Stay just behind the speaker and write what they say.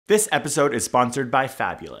This episode is sponsored by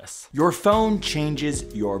Fabulous. Your phone changes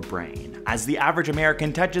your brain, as the average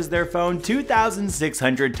American touches their phone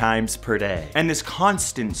 2,600 times per day. And this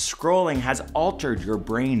constant scrolling has altered your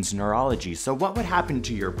brain's neurology. So what would happen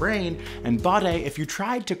to your brain and body if you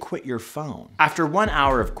tried to quit your phone? After 1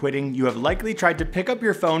 hour of quitting, you have likely tried to pick up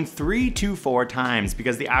your phone 3 to 4 times,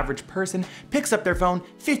 because the average person picks up their phone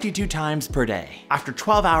 52 times per day. After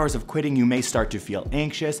 12 hours of quitting, you may start to feel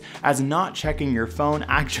anxious, as not checking your phone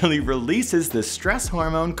actually releases the stress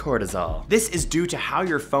hormone cortisol. This is due to how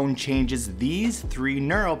your phone changes these 3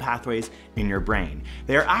 neural pathways in your brain.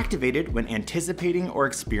 They are activated when anticipating or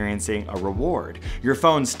experiencing a reward. Your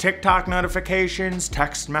phone's TikTok notifications,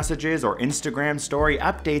 text messages, or Instagram story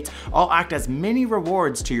updates all act as mini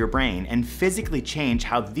rewards to your brain and physically change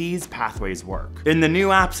how these pathways work. In the new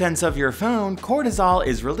absence of your phone, cortisol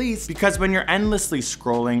is released because when you're endlessly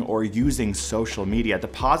scrolling or using social media, the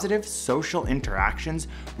positive social interactions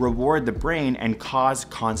reward the brain and cause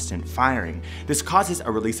constant firing. This causes a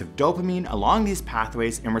release of dopamine along these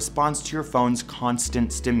pathways in response to your phone's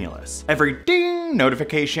constant stimulus. Every ding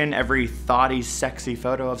notification, every thoughty, sexy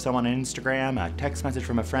photo of someone on Instagram, a text message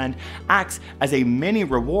from a friend, acts as a mini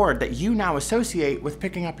reward that you now associate with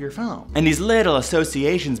picking up your phone. And these little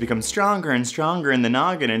associations become stronger and stronger in the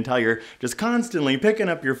noggin until you're just constantly picking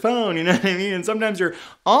up your phone, you know what I mean? And sometimes you're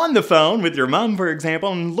on the phone with your mom, for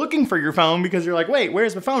example, and looking for your phone because you're like, wait,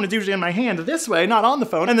 where's my phone? It's usually in my hand this way, not on the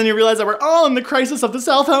phone. And then you realize that we're all in the crisis of the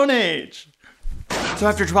cell phone age. So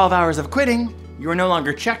after 12 hours of quitting, you are no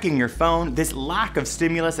longer checking your phone. This lack of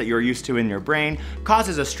stimulus that you're used to in your brain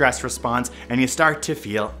causes a stress response, and you start to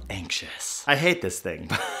feel anxious. I hate this thing,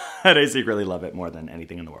 but I secretly love it more than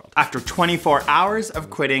anything in the world. After 24 hours of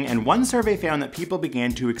quitting, and one survey found that people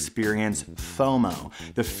began to experience FOMO,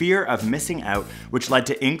 the fear of missing out, which led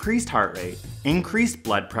to increased heart rate, increased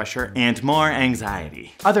blood pressure, and more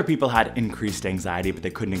anxiety. Other people had increased anxiety, but they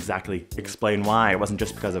couldn't exactly explain why. It wasn't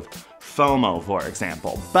just because of FOMO, for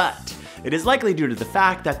example, but it is likely due to the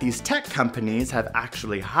fact that these tech companies have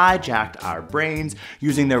actually hijacked our brains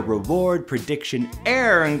using their reward prediction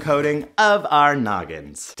error encoding of our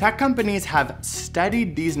noggins. Tech companies have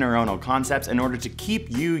studied these neuronal concepts in order to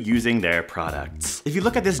keep you using their products. If you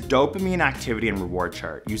look at this dopamine activity and reward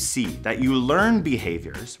chart, you see that you learn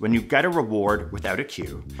behaviors when you get a reward without a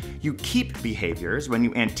cue. You keep behaviors when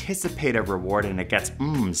you anticipate a reward and it gets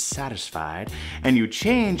satisfied. And you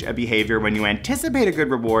change a behavior when you anticipate a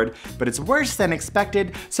good reward, but it's worse than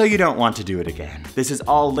expected, so you don't want to do it again. This is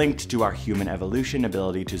all linked to our human evolution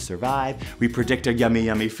ability to survive. We predict a yummy,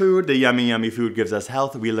 yummy food. The yummy, yummy food gives us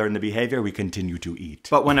health. We learn the behavior, we continue to eat.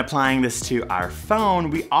 But when applying this to our phone,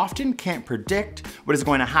 we often can't predict what is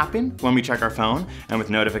going to happen when we check our phone. And with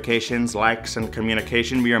notifications, likes, and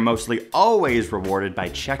communication, we are mostly always rewarded by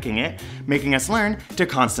checking it, making us learn to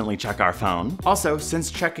constantly check our phone. Also,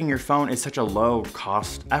 since checking your phone is such a low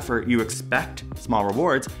cost effort, you expect small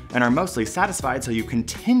rewards and are mostly satisfied, so you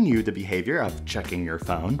continue the behavior of checking your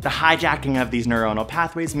phone. The hijacking of these neuronal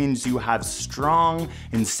pathways means you have strong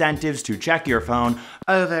incentives to check your phone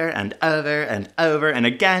over and over and over and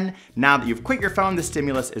again. Now that you've quit your phone, the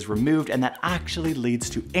stimulus is removed, and that actually leads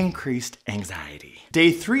to increased anxiety.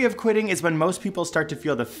 Day 3 of quitting is when most people start to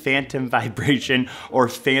feel the phantom vibration or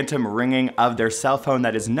phantom ringing of their cell phone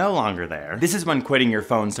that is no longer there. This is when quitting your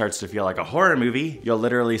phone starts to feel like a horror movie. You'll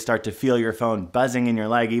literally start to feel your phone buzzing in your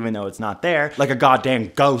leg even though it's not there, like a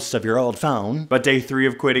goddamn ghost of your old phone. But day 3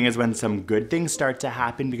 of quitting is when some good things start to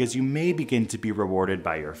happen, because you may begin to be rewarded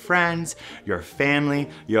by your friends, your family,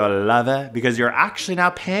 your lover, because you're actually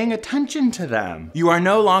now paying attention to them. You are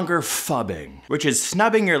no longer phubbing, which is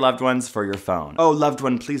snubbing your loved ones for your phone. Oh, loved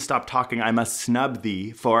one, please stop talking. I must snub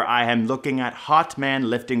thee, for I am looking at hot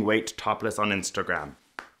man lifting weight topless on Instagram.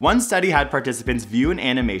 One study had participants view an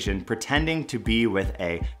animation pretending to be with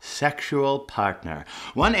a sexual partner.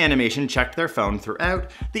 One animation checked their phone throughout,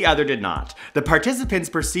 the other did not. The participants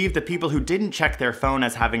perceived the people who didn't check their phone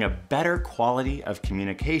as having a better quality of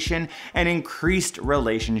communication and increased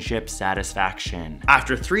relationship satisfaction.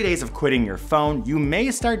 After 3 days of quitting your phone, you may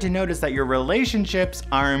start to notice that your relationships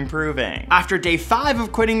are improving. After day 5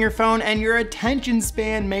 of quitting your phone, and your attention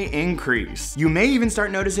span may increase. You may even start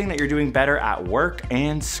noticing that you're doing better at work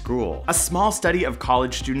and school. A small study of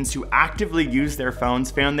college students who actively use their phones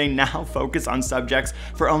found they now focus on subjects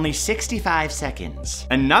for only 65 seconds.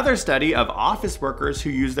 Another study of office workers who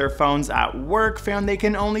use their phones at work found they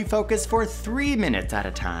can only focus for 3 minutes at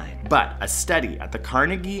a time. But a study at the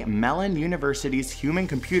Carnegie Mellon University's Human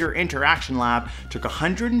Computer Interaction Lab took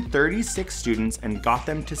 136 students and got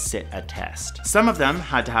them to sit a test. Some of them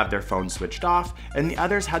had to have their phones switched off, and the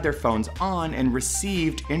others had their phones on and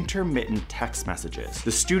received intermittent text messages.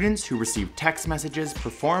 The students who received text messages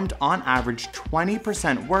performed on average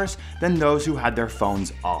 20% worse than those who had their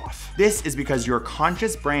phones off. This is because your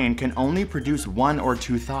conscious brain can only produce 1 or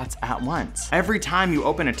 2 thoughts at once. Every time you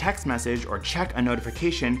open a text message or check a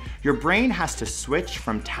notification, your brain has to switch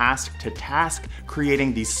from task to task,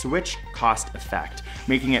 creating the switch cost effect,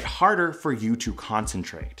 making it harder for you to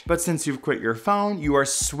concentrate. But since you've quit your phone, you are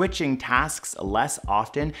switching tasks less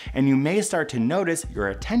often, and you may start to notice your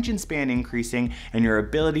attention span increasing and your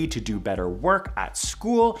ability to do better work at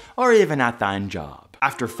school or even at thine job.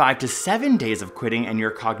 After 5 to 7 days of quitting, and your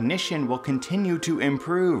cognition will continue to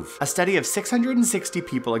improve. A study of 660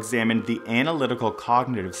 people examined the analytical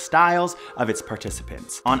cognitive styles of its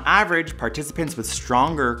participants. On average, participants with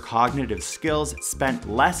stronger cognitive skills spent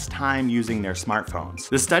less time using their smartphones.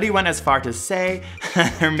 The study went as far to say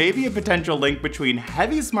there may be a potential link between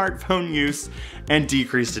heavy smartphone use and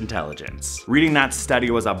decreased intelligence. Reading that study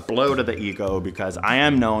was a blow to the ego because I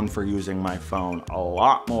am known for using my phone a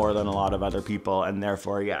lot more than a lot of other people, and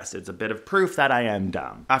therefore, yes, it's a bit of proof that I am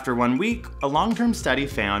dumb. After 1 week, a long-term study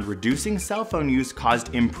found reducing cell phone use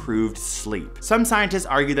caused improved sleep. Some scientists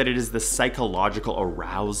argue that it is the psychological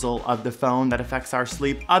arousal of the phone that affects our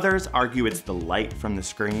sleep. Others argue it's the light from the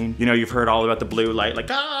screen. You know, you've heard all about the blue light, like,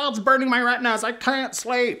 oh, it's burning my retinas, I can't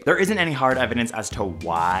sleep. There isn't any hard evidence as to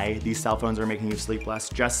why these cell phones are making you sleep less,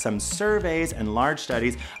 just some surveys and large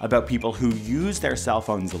studies about people who use their cell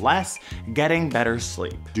phones less getting better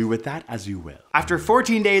sleep. Do with that as you will. After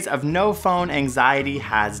 14 days of no phone, anxiety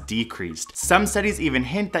has decreased. Some studies even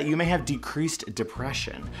hint that you may have decreased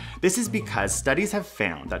depression. This is because studies have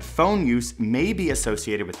found that phone use may be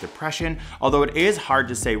associated with depression, although it is hard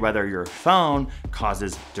to say whether your phone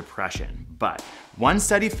causes depression. But one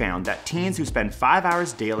study found that teens who spend 5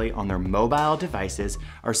 hours daily on their mobile devices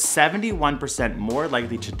are 71% more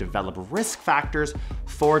likely to develop risk factors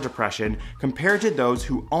for depression compared to those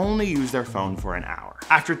who only use their phone for an hour.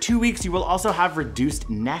 After 2 weeks, you will also have reduced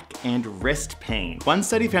neck and wrist pain. One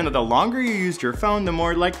study found that the longer you used your phone, the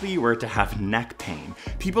more likely you were to have neck pain.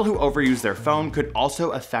 People who overuse their phone could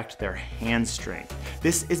also affect their hand strength.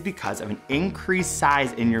 This is because of an increased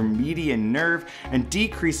size in your median nerve and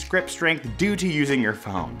decreased grip strength due to using your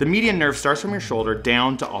phone. The median nerve starts from your shoulder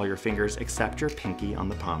down to all your fingers except your pinky on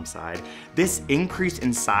the palm side. This increase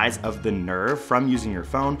in size of the nerve from using your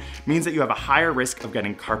phone means that you have a higher risk of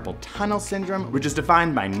getting carpal tunnel syndrome, which is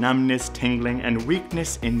defined by numbness, tingling, and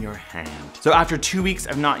weakness in your hand. So after 2 weeks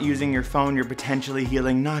of not using your phone, you're potentially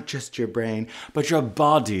healing not just your brain, but your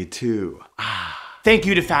body too. Thank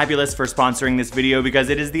you to Fabulous for sponsoring this video because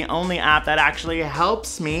it is the only app that actually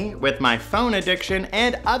helps me with my phone addiction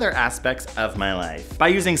and other aspects of my life. By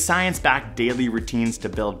using science-backed daily routines to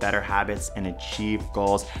build better habits and achieve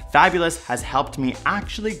goals, Fabulous has helped me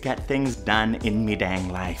actually get things done in me dang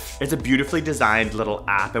life. It's a beautifully designed little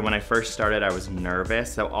app, and when I first started, I was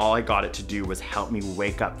nervous, so all I got it to do was help me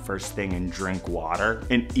wake up first thing and drink water,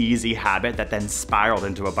 an easy habit that then spiraled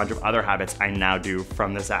into a bunch of other habits I now do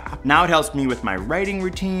from this app. Now it helps me with my writing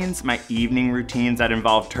routines, my evening routines that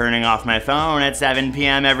involve turning off my phone at 7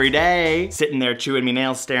 p.m. every day, sitting there chewing me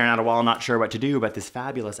nails, staring at a wall, not sure what to do, but this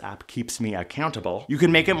Fabulous app keeps me accountable. You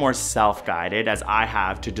can make it more self-guided, as I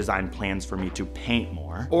have to design plans for me to paint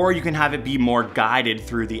more, or you can have it be more guided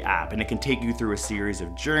through the app, and it can take you through a series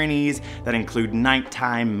of journeys that include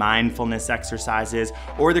nighttime mindfulness exercises,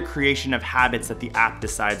 or the creation of habits that the app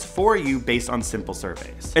decides for you based on simple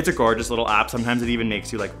surveys. It's a gorgeous little app. Sometimes it even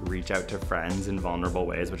makes you like reach out to friends in vulnerable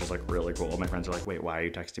ways, which is like really cool. My friends are like, wait, why are you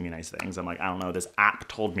texting me nice things? I'm like, I don't know, this app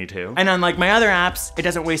told me to. And unlike my other apps, it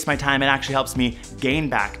doesn't waste my time. It actually helps me gain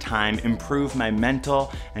back time, improve my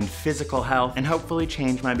mental and physical health, and hopefully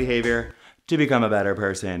change my behavior to become a better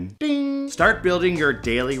person. Ding! Start building your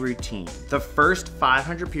daily routine. The first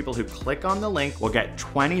 500 people who click on the link will get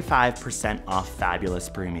 25% off Fabulous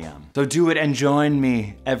Premium. So do it and join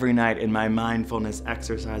me every night in my mindfulness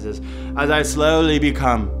exercises as I slowly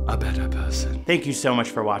become a better person. Thank you so much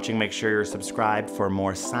for watching. Make sure you're subscribed for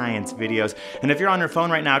more science videos. And if you're on your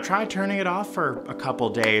phone right now, try turning it off for a couple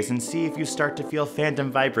days and see if you start to feel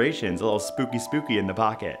phantom vibrations, a little spooky in the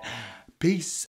pocket. Peace.